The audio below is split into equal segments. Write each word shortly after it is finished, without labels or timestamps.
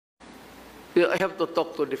I have to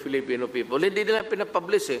talk to the Filipino people. Hindi nila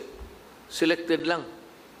pinapublish eh. Selected lang.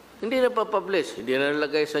 Hindi na pa-publish. Hindi na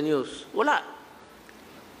nalagay sa news. Wala.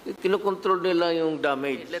 Kinokontrol nila yung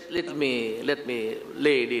damage. Let me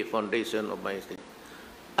lay the foundation of my thing.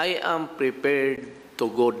 I am prepared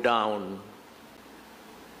to go down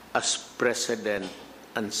as president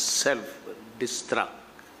and self-destruct.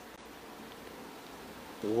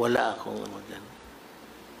 Wala akong ano dyan.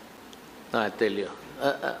 I tell you.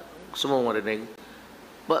 Gusto mo marinig?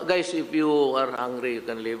 But guys, if you are hungry, you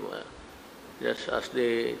can leave. Just ask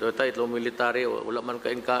the ito military, wala man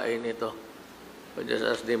kain-kain ito. But just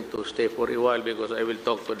ask them to stay for a while because I will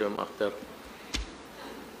talk to them after.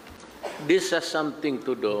 This has something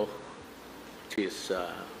to do, which is,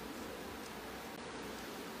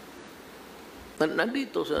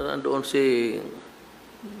 nandoon si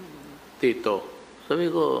Tito. Sabi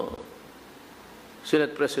ko,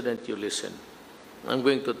 Senate President, you listen. I'm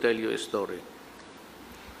going to tell you a story.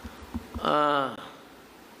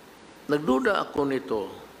 Nagduda ako nito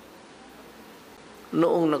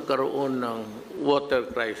noong nagkaroon ng water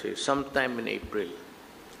crisis sometime in April.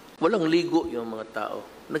 Walang ligo yung mga tao.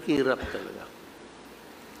 Naghirap talaga.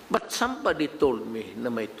 But somebody told me na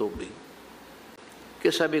may tubig.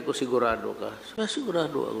 Kaya sabi ko, sigurado ka?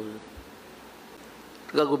 Sigurado ako.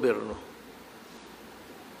 Taga-gobyerno.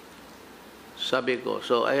 Sabi ko,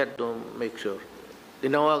 so I had to make sure.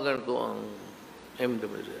 Tinawagan ko ang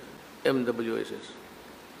MWSS.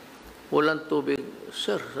 Walang tubig,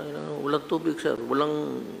 sir. Walang tubig, sir.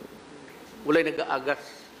 Walang nag-aagas.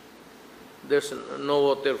 There's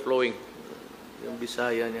no water flowing. Yung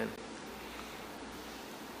Bisaya niyan.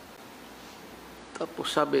 Tapos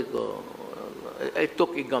sabi ko, I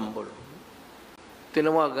took a gamble.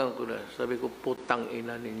 Tinawagan ko na. Sabi ko, putang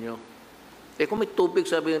ina ninyo. Kung may tubig,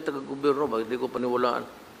 sabi ng taga-gobyerno, bakit di ko paniwalaan?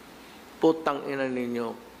 Putang ina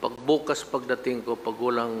ninyo. Pagbukas pagdating ko, pag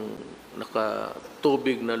walang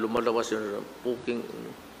nakatubig na lumalawas yun, puking,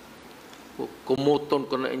 kumuton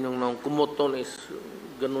ko na inyong nang, kumuton is,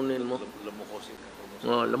 ganunin mo.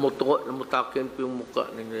 Lamutakin ko yung mukha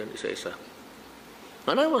ninyo yan, isa-isa.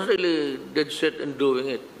 And I was really dead set in doing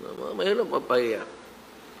it. Mahirap mapahiya.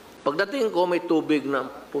 Pagdating ko, may tubig na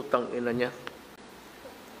putang ina niya.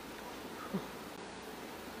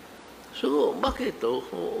 So, bakit ito?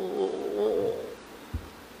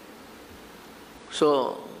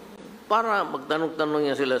 So, para magtanong-tanong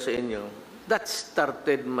niya sila sa inyo, that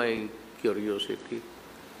started my curiosity.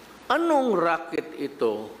 Anong racket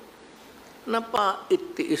ito na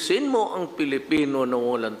paitiisin mo ang Pilipino na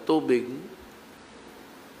walang tubig,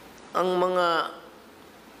 ang mga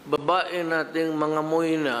babae nating mga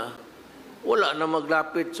moyna, wala na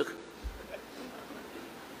maglapit sa...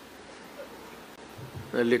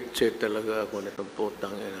 Nalitse talaga ako nitong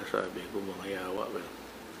putang ina, sabi ko, mga yawa.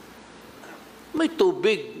 May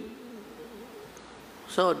tubig.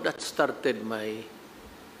 So that started my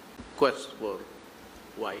quest for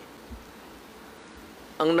why.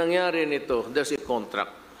 Ang nangyari nito, there's a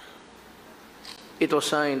contract. It was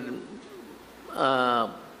signed,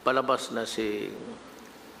 palabas na si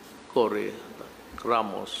Cory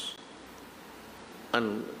Ramos,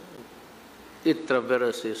 and it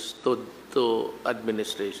traverses to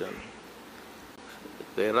administration.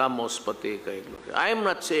 Kay Ramos pati kay Gloria. I am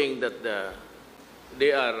not saying that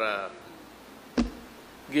they are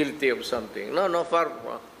guilty of something. No, far.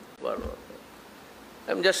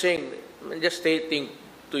 I'm just saying, I'm just stating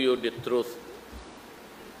to you the truth.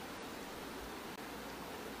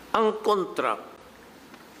 Ang contract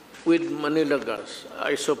with Manila Gas,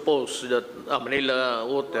 I suppose that Manila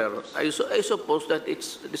Water, I suppose that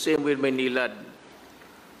it's the same with Manila,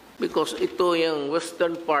 because ito yung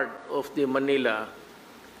western part of the Manila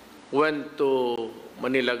went to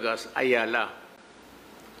Manila Gas, Ayala.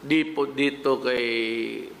 Dito kay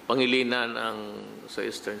Pangilinan ang sa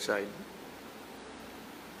eastern side.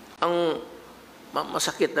 Ang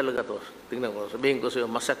masakit talaga to. Tingnan ko, sabihin ko sa'yo,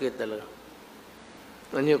 masakit talaga.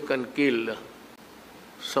 And you can kill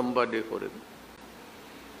somebody for it.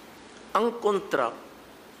 Ang contract,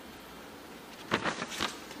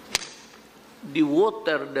 the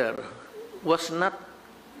water there was not,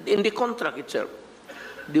 in the contract itself,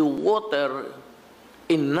 the water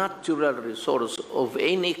a natural resource of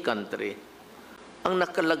any country, ang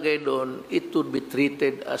nakalagay doon, it would be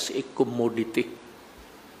treated as a commodity.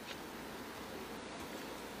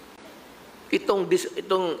 Itong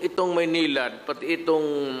Maynila, pati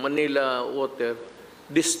itong Manila Water,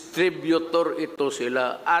 distributor ito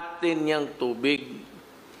sila, atin niyang tubig.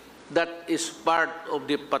 That is part of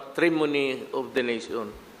the patrimony of the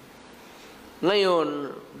nation.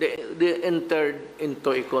 Ngayon, they entered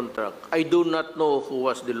into a contract. I do not know who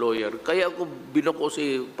was the lawyer. Kaya ako binuko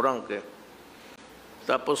si Frank eh.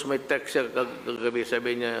 Tapos may text siya kagabi,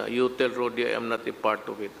 sabi niya, you tell Rudy I am not a part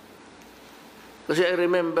of it. Kasi I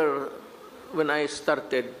remember when I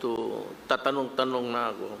started to tatanong-tanong na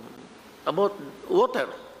ako about water.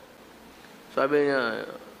 Sabi niya,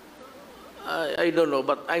 I don't know,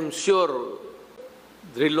 but I'm sure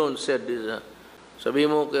Drilon said this. Sabi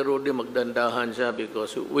mo kay Rudy, magdandahan siya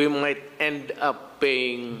because we might end up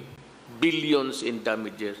paying billions in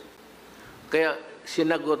damages. Kaya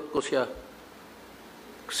sinagot ko siya,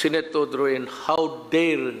 Senator Drilon, how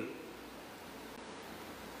dare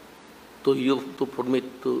to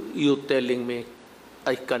permit to you telling me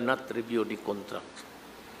I cannot review the contract.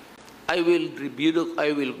 I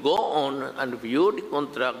will go on and review the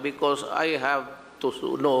contract because I have to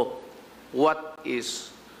know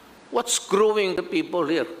what's screwing the people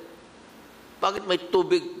here. Bakit may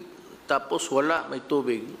tubig tapos wala may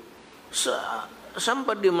tubig?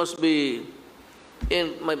 Somebody must be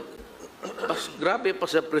in my grabe pa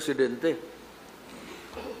sa presidente.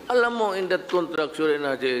 Alam mo, in that contract,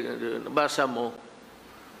 basa mo,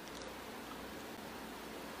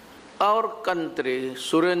 our country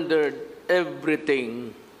surrendered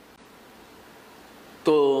everything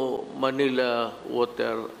to Manila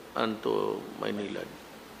Water and to Manila.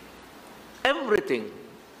 Everything,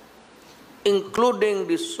 including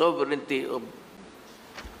the sovereignty of...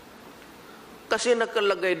 Kasi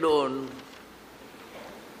nakalagay doon,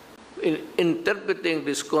 in interpreting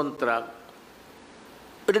this contract,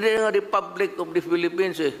 pwede nga Republic of the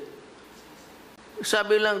Philippines eh.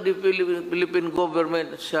 Sabi lang, the Philippine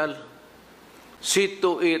government shall see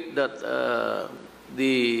to it that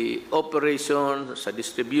the operation sa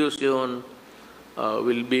distribution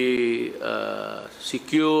will be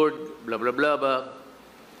secured, blah, blah, blah, blah,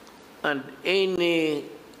 and any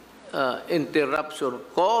interruption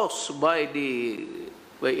caused by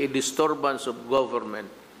a disturbance of government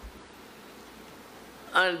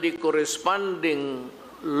and the corresponding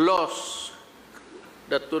loss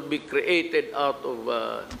that would be created out of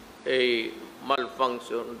a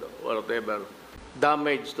malfunction or whatever,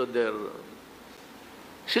 damage to their...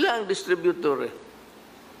 Sila ang distributor eh.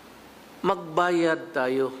 Magbayad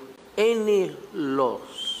tayo. Any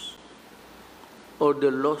loss or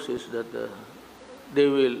the losses that they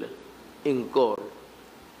will incur,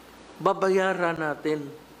 babayaran natin.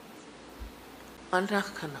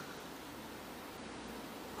 Anak ka na.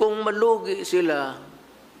 Kung malugi sila,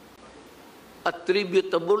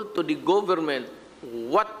 attributable to the government,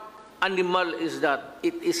 what animal is that?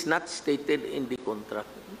 It is not stated in the contract.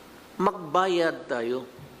 Magbayad tayo.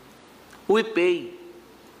 We pay.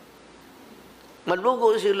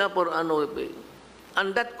 Malugo sila for ano we pay.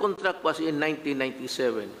 And that contract was in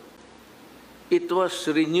 1997. It was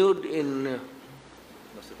renewed in...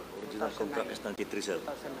 Original contract is 93, sir.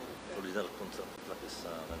 Original contract is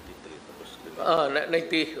 93.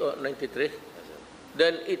 93.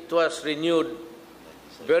 Then it was renewed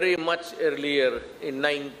very much earlier in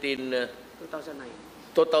 2009.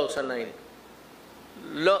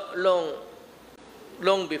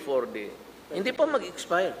 Long before the... Hindi pa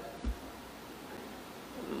mag-expire.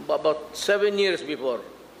 About 7 years before.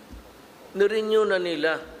 Nirenew na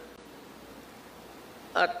nila.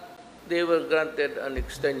 At they were granted an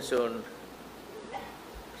extension sa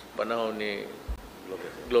panahon ni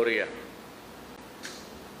Gloria.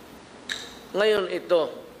 Ngayon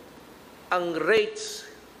ito, ang rates,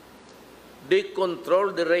 they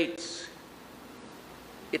control the rates.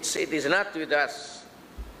 It is not with us.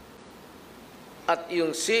 At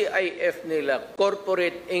yung CIF nila,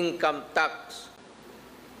 corporate income tax,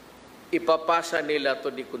 ipapasa nila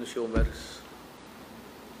to the consumers.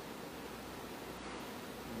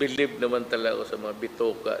 Believe naman talaga sa mga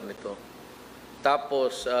bitoka nito.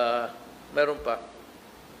 Tapos, meron pa,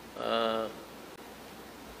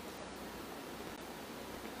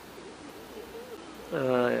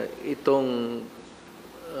 itong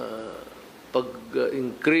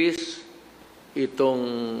pag-increase, itong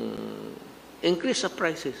increase sa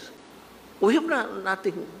prices. We have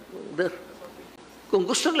nothing there. Kung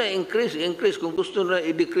gusto nila increase. Kung gusto nila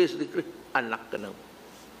i-decrease. Anak ka na.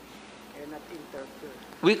 Cannot interfere.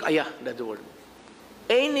 That's the word.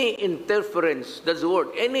 Any interference, that's the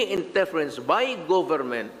word, any interference by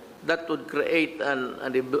government that would create an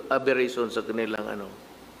aberration sa kanilang ano.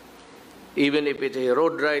 Even if it's a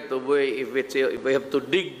road right of way, if we have to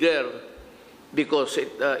dig there because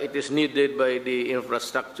it is needed by the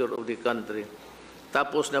infrastructure of the country.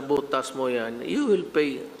 Tapos nabutas mo yan, you will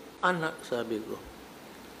pay. Anak, sabi ko.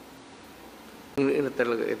 Hindi na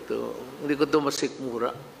talaga ito. Hindi ko ito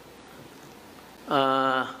masikmura.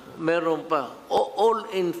 Meron pa. All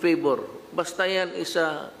in favor. Basta yan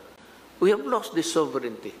isa, we have lost this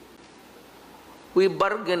sovereignty. We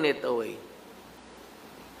bargain it away.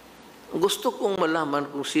 Gusto kong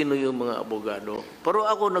malaman kung sino yung mga abogado. Pero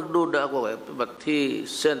ako nagduda ako, but he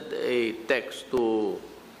sent a text to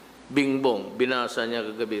Bingbong. Binasa niya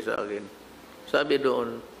kagabi sa akin. Sabi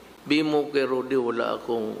doon, Bimo kay Rudy,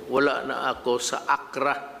 wala na ako sa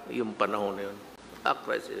Accra yung panahon na yun.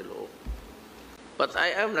 Accra is involved. But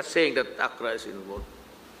I am not saying that Accra is involved.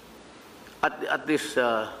 At this,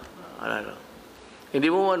 hindi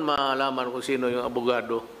mo man malaman kung sino yung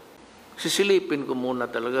abogado. Sisilipin ko muna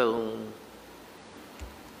talaga kung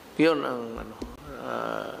yun ang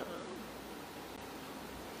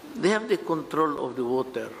they have the control of the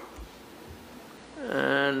water.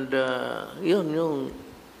 And yun yung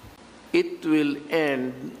it will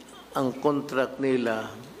end ang contract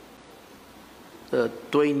nila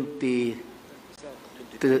 2037.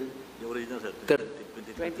 Yung original, sir.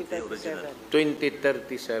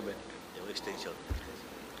 2037. Yung extension.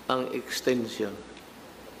 Ang extension.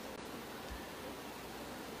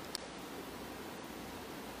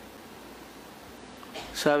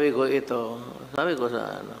 Sabi ko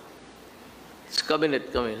sa sa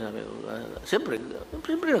cabinet kami, sabi ko, siyempre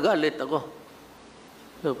nagalit ako.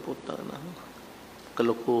 So, puta na,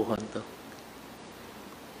 kalukuhan to.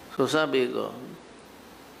 So sabi ko,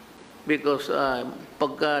 because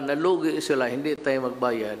pagka nalugi sila, hindi tayo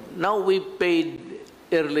magbayad. Now we paid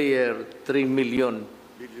earlier 3 million.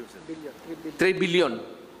 Billion, sir. 3 billion.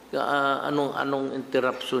 Anong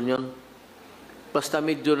interruption yun? Basta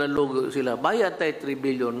medyo nalugi sila. Bayad tayo 3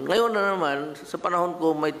 billion. Ngayon na naman, sa panahon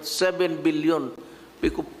ko, may 7 billion.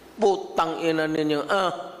 Biko, putang ina ninyo.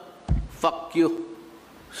 Fuck you.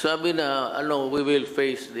 Sabi na, we will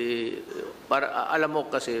face the... alam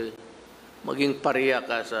mo kasi, maging pariya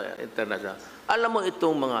ka sa international. Alam mo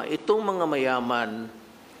itong mga mayaman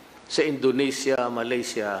sa Indonesia,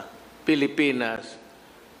 Malaysia, Pilipinas,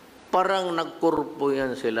 parang nagkorpo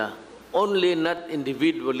yan sila. Only not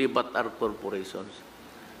individually but are corporations.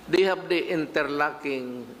 They have the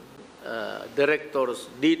interlocking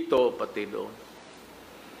directors dito pati doon.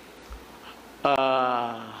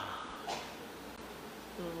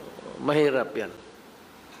 Mahirap yan.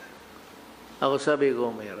 Ako sabi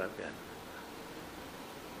ko, mahirap yan.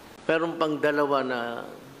 Pero pang dalawa na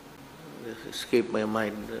escape my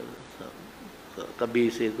mind sa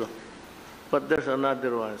kabisi ko. But there's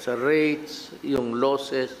another one. Sa rates, yung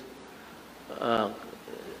losses,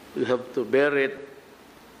 you have to bear it.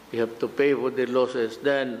 You have to pay for the losses.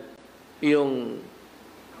 Then, yung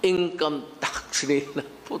income tax nila,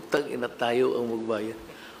 putang ina tayo ang magbayad.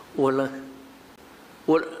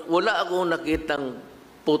 Wala akong nakitang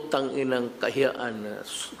putang inang kahiyaan na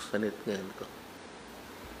sanit ngayon ko.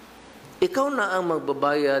 Ikaw na ang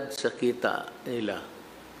magbabayad sa kita nila.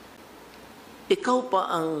 Ikaw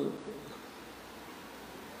pa ang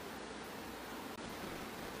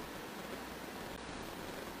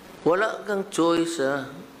wala kang choice sa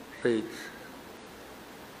rates.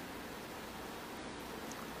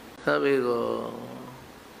 Sabi ko,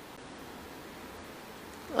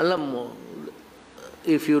 alam mo,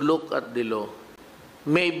 if you look at the law,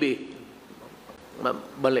 maybe,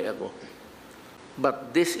 balik ako,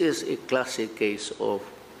 but this is a classic case of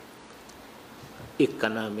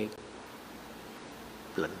economic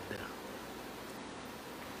blunder.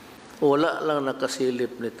 Wala lang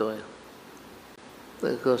nakasilip nito eh.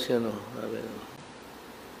 Because,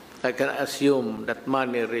 I can assume that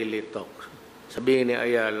money really talks. Sabihin ni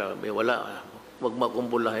Ayala, wala, wag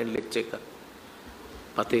makumbulahin, let's check it.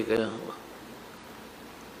 Pati kayo,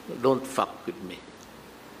 don't fuck with me.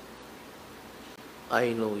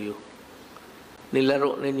 I know you.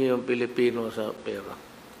 Nilaro ninyo yung Filipino sa pera.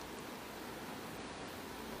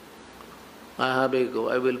 Sabi ko,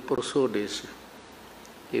 I will pursue this.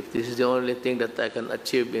 If this is the only thing that I can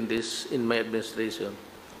achieve in my administration,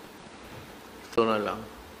 ito na lang.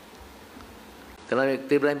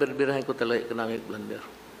 Birahin ko talaga economic blunder.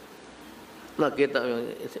 Nakita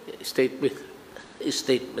yung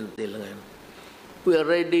statement nila ngayon. We are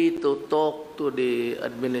ready to talk to the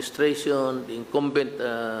administration, the incumbent,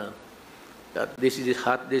 that this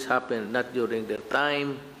happened not during their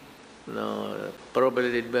time. No,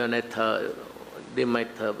 probably they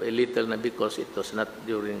might have a little na because it was not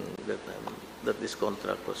during the time that this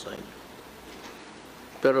contract was signed.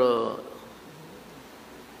 Pero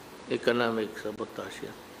economic sabotage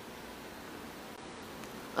yan.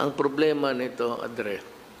 Ang problema nito, Adre,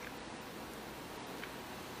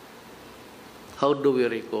 how do we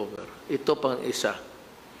recover? Ito pang isa.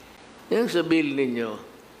 Yung sa bill ninyo,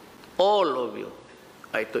 all of you,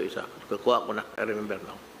 ito isa. Kuha ko na, I remember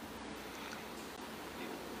now.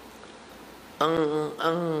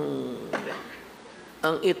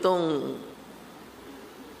 Ang itong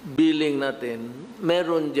billing natin,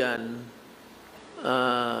 meron dyan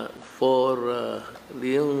for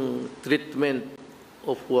yung treatment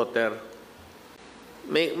of water.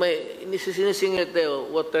 May sinisingit tayo,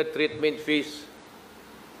 water treatment fees.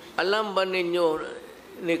 Alam ba ninyo,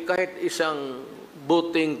 ni kahit isang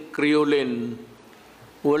buting kriolin,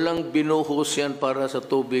 walang binuhos yan para sa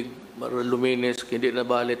tubig, para luminis, hindi na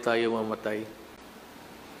bali tayo mamatay.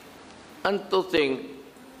 And to think,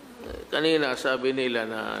 kanina sabi nila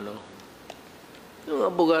na yung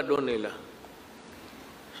abogado nila,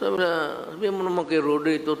 sabi mo naman kay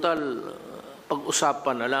Rudy, total,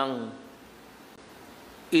 pag-usapan na lang,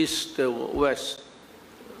 east, west,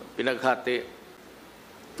 pinaghati.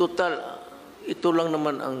 Total, ito lang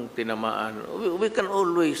naman ang tinamaan. We can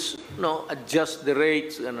always adjust the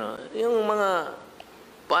rates. Yung mga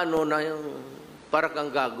paano na yung para kang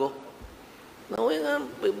gago. Now,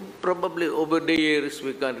 probably over the years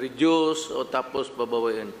we can reduce o tapos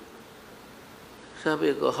babawain.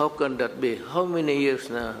 Sabi ko, how can that be? How many years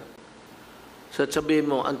na? Sabi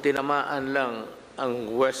mo, ang tinamaan lang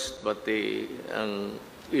ang west, pati ang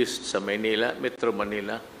east sa Manila, Metro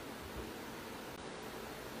Manila.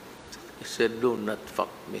 He said, do not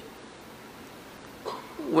fuck me.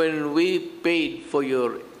 When we paid for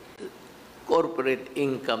your corporate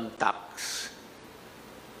income tax,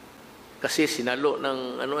 kasi sinalo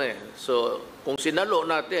ng so kung sinalo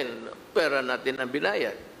natin, pera natin ang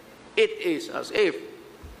binayad. It is as if,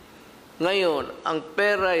 ngayon, ang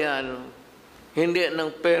pera yan, hindi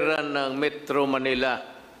ng pera ng Metro Manila,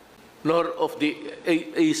 nor of the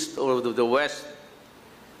east or of the west.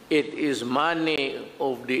 It is money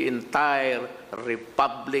of the entire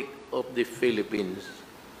Republic of the Philippines.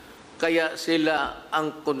 Kaya sila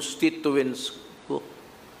ang constituents ko.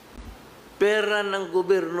 Pera ng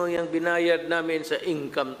gobyerno yung binayad namin sa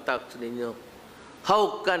income tax ninyo.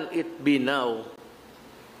 How can it be now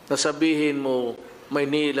na sabihin mo,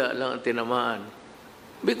 Maynila lang ang tinamaan?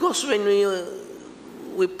 Because when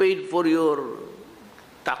we paid for your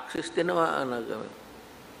taxes, tinamaan na kami.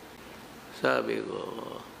 Sabi ko,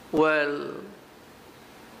 well,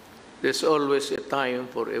 there's always a time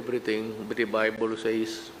for everything. The Bible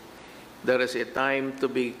says, there is a time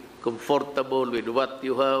to be comfortable with what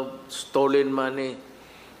you have, stolen money.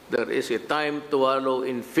 There is a time to wallow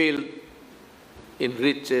in filth, in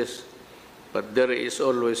riches, but there is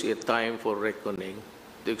always a time for reckoning,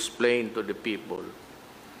 to explain to the people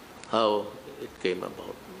how it came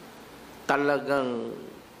about. Talagang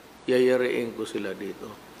yayariin ko sila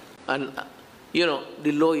dito. And,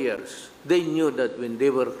 the lawyers, they knew that when they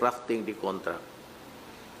were crafting the contract,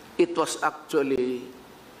 it was actually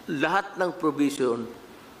lahat ng provision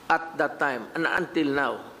at that time and until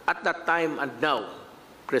now, at that time and now,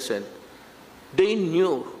 present, they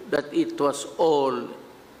knew that it was all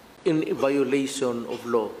in violation of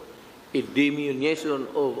law, a diminution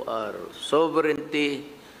of our sovereignty,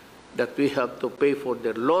 that we have to pay for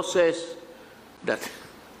their losses, that's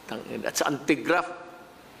anti-graft.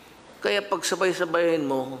 Kaya pag sabay-sabayin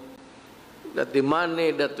mo, that the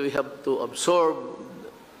money that we have to absorb,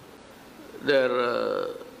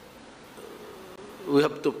 we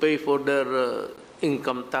have to pay for their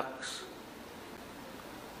income tax.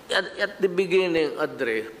 At the beginning,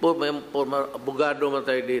 Adre, abogado man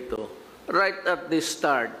tayo dito, right at the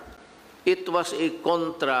start, it was a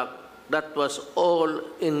contract that was all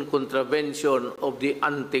in contravention of the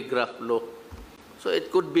anti-graft law. So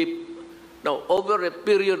it could be, now, over a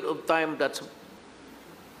period of time, that's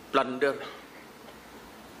plunder.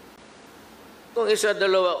 Kung isa,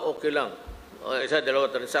 dalawa, okay lang. O isa,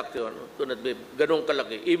 dalawa transaction, could not be ganun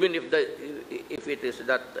kalaki, even if it is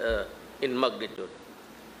that in magnitude.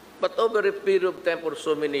 But over a period of time for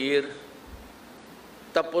so many years,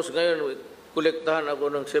 tapos ngayon, kolektahan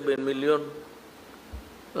ako ng 7 million.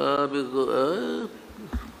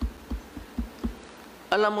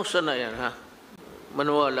 Alam mo sana yan, ha?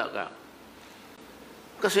 Manuwala ka.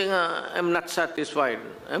 Kasi nga, I'm not satisfied.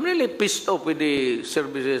 I'm really pissed off with the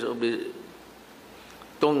services of the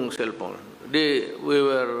tong cellphone. We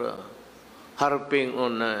were harping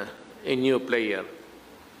on a new player.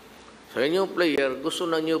 So, a new player, gusto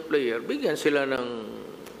ng new player, bigyan sila ng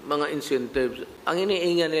mga incentives. Ang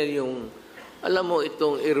iniingan nila yung, alam mo,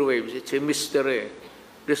 itong airwaves, it's a mystery.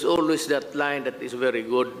 There's always that line that is very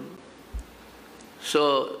good.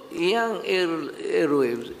 So, yung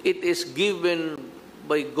airwaves, it is given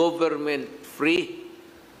by government free.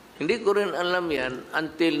 Hindi ko rin alam yan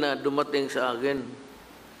until na dumating sa akin.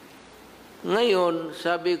 Ngayon,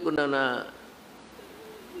 sabi ko na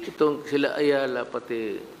itong sila Ayala,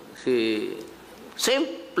 pati si...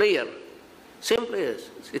 Same players. Si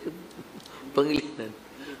Pangilinan.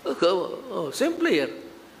 Same player.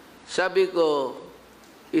 Sabi ko,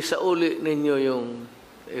 isauli ninyo yung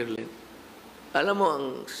airline. Alam mo ang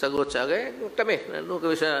sagot sa akin? Nandun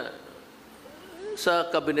kami sa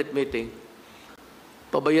cabinet meeting.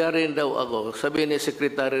 Pabayarin daw ako. Sabi ni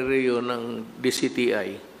Secretary Rio ng DCTI,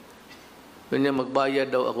 kanya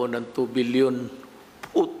magbayad daw ako ng 2 billion.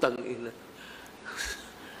 Putang ina.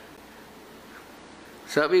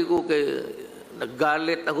 Sabi ko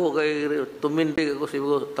naggalit ako kay Rio, tumindig ako, sabi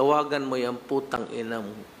ko, tawagan mo yung putang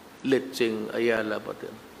inang Letsing Ayala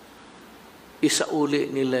pati.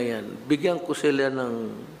 Isauli nila yan. Bigyan ko sila ng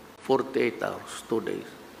 48 hours, 2 days.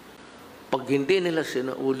 Pag hindi nila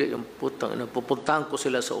sinauli yung putang ina, pupuntahan ko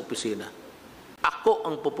sila sa opisina. Ako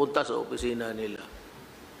ang pupunta sa opisina nila.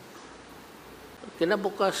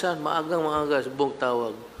 Kinabukasan, maagang-maaga, buong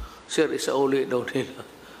tawag, sir, isauli daw nila.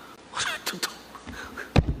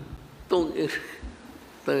 Itong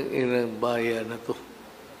inang bayan na to.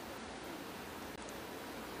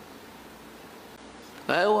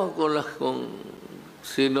 Ewan ko lang kung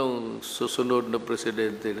sinong susunod na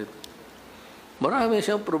presidente nito. Marami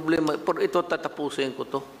siyang problema. Pero ito, tatapusin ko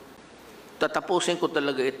to. Tatapusin ko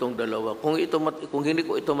talaga itong dalawa. Kung hindi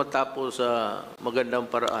ko ito matapos sa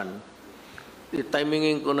magandang paraan,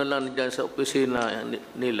 timingin ko na lang dyan sa opisina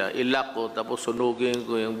nila, ilak ko, tapos sunugin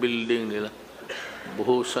ko yung building nila.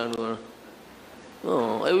 Buhusan ko.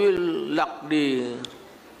 I will lock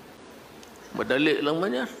madali lang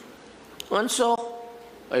man yan. And so,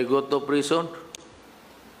 I go to prison.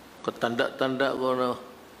 Katanda-tanda ko na.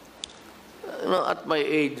 At my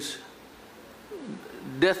age,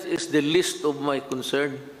 death is the least of my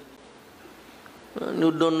concern.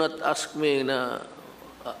 You do not ask me na,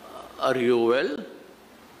 are you well?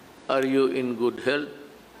 Are you in good health?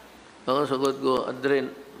 Ako sagot ko,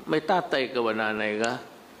 Adren, may tatay ka ba, nanay ka?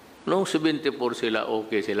 Noong 74 sila,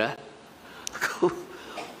 okay sila?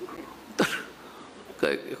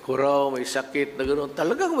 Ako raw, may sakit na gano'n.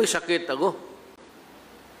 Talagang may sakit ako.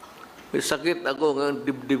 May sakit ako ng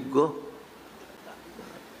dibdib ko.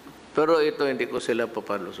 Pero ito, hindi ko sila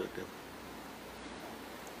papalusutin.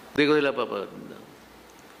 Hindi ko sila papalusutin.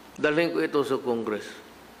 Dalhin ko ito sa Congress.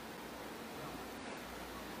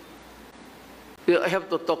 I have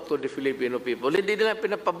to talk to the Filipino people. Hindi nila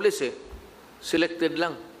pinapublish eh. Selected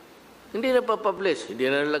lang. Hindi na pa-publish. Hindi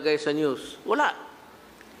na nalagay sa news. Wala.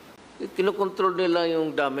 Kinokontrol nila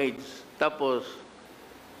yung damage. Tapos,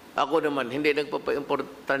 ako naman, hindi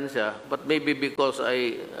nagpapa-importansya. But maybe because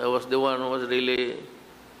I was the one who was really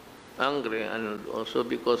angry, and also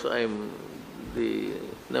because I'm the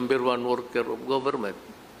 #1 worker of government.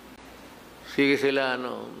 Sige sila,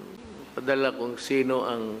 padala kung sino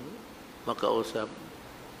ang makausap.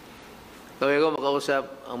 Kaya ko makausap,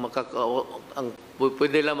 ang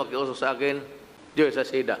pwede lang makiusap sa akin, Diyos sa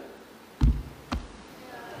Sida.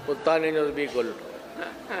 Puntahan ninyo sa Bicol.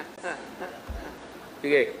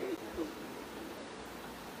 Sige.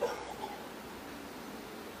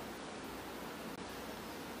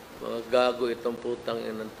 Mga gago itong putang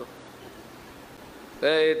inan to.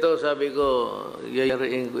 Kaya ito, sabi ko,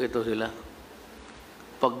 yayariin ko ito sila.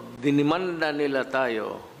 Pag dinimanda nila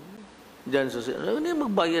tayo, diyan sa hindi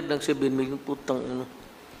magbayad ng 7 million putang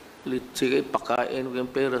sige, pakain ko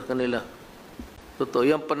yung pera kanila. Totoo,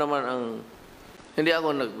 yan pa naman ang hindi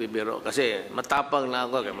ako nagbibiro kasi matapang na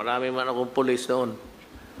ako, kaya marami man akong pulis noon.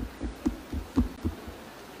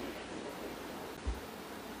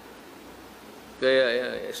 Kaya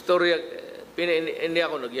istorya, hindi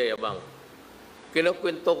ako nagyayabang.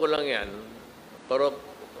 Kinukwento ko lang yan, pero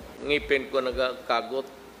ngipin ko nagkagot.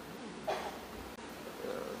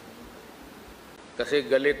 Kasi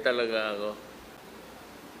galit talaga ako.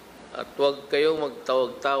 At huwag kayong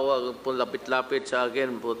magtawag-tawag, lapit-lapit sa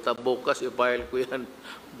akin, bukas i-file ko yan,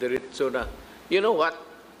 diretso na. You know what?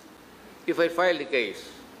 If I file the case,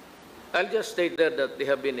 I'll just state there that they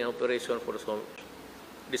have been in operation for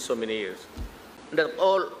so many years. That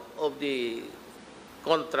all of the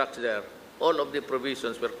contracts there, all of the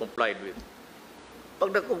provisions were complied with.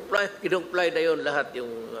 Pag kinomply na yun lahat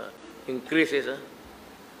yung increases,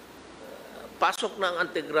 pasok na ang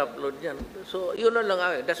anti-graft load yan. So, yun na lang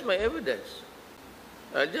ako. That's my evidence.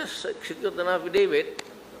 I'll just execute an affidavit,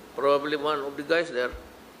 probably one of the guys there,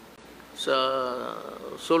 sa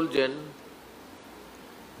Solgen,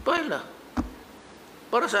 file na.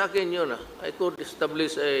 Para sa akin yun I could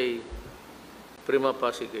establish a prima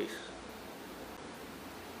facie case.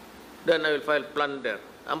 Then I will file plunder.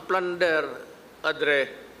 Ang plunder, Adre,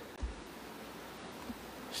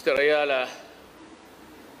 Mr. Ayala,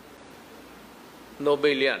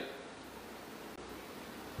 Nobel yan.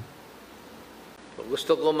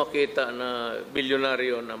 Gusto ko makita na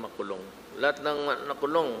bilyonaryo na makulong. Lahat ng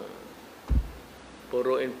nakulong,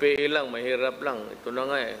 puro NPA lang, mahirap lang. Ito na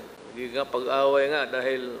nga eh. Hindi nga pag-away nga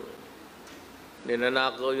dahil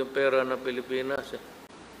ninanakaw yung pera ng Pilipinas eh.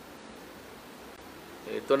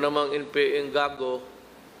 Ito namang NPA yung gago,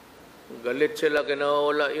 galit sila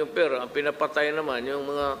kinawala yung pera. Ang pinapatay naman yung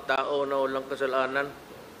mga tao na walang kasalanan.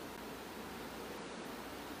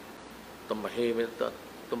 Tumahimik ito.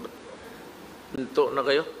 Hinto na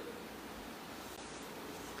kayo.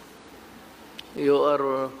 You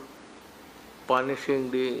are punishing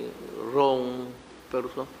the wrong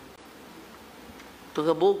person.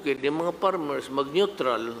 Taga-bukid, yung mga farmers,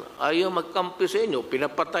 mag-neutral, ayaw magkampi sa inyo,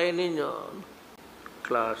 pinapatay ninyo.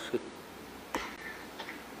 Klase.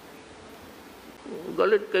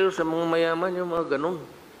 Galit kayo sa mga mayaman, yung mga ganun.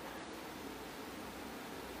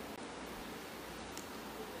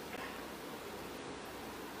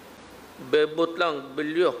 Bebot lang,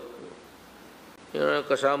 bilyo. Yun ang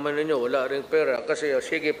kasama ninyo, wala ring pera. Kasi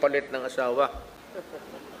sige, palit ng asawa.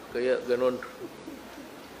 Kaya ganun.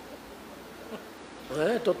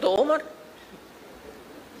 Totoo man.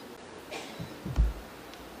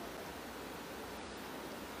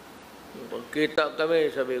 Pagkita kami,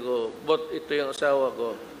 sabi ko, bot ito yung asawa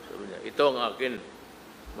ko. Sabi niya, ito ang akin.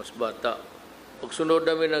 Mas bata. Pag sunod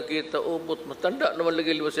namin nakita, bot, matanda naman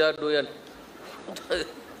lagi masyado yan.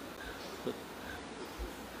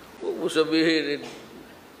 Huwag mo sabihin in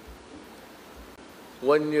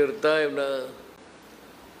 1 year time na.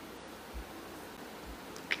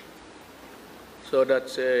 So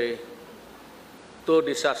that's two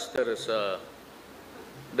disasters.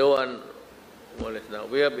 The one, well, now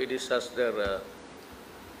we have a disaster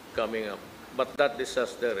coming up. But that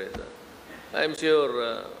disaster is, I'm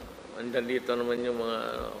sure, andito naman yung mga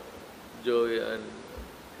Joy and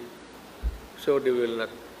so they will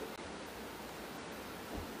not.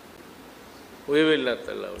 We will not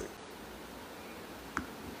allow it.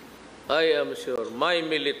 I am sure my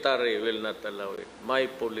military will not allow it. My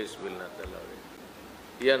police will not allow it.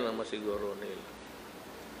 Yan ang masiguro nila.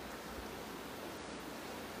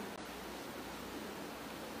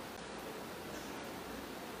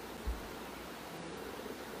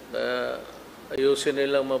 Ayusin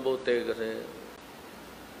nilang mabuti kasi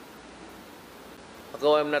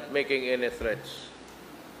ako, I'm not making any threats.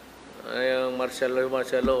 Ay, Marcelo,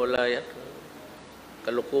 wala yan.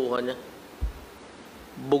 Kalukuhan niya.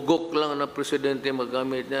 Bugok lang na presidente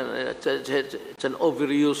magamit niya. It's an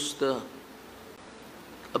overused,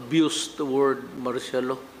 abused word,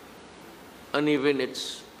 Marcelo. And even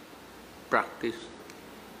its practice.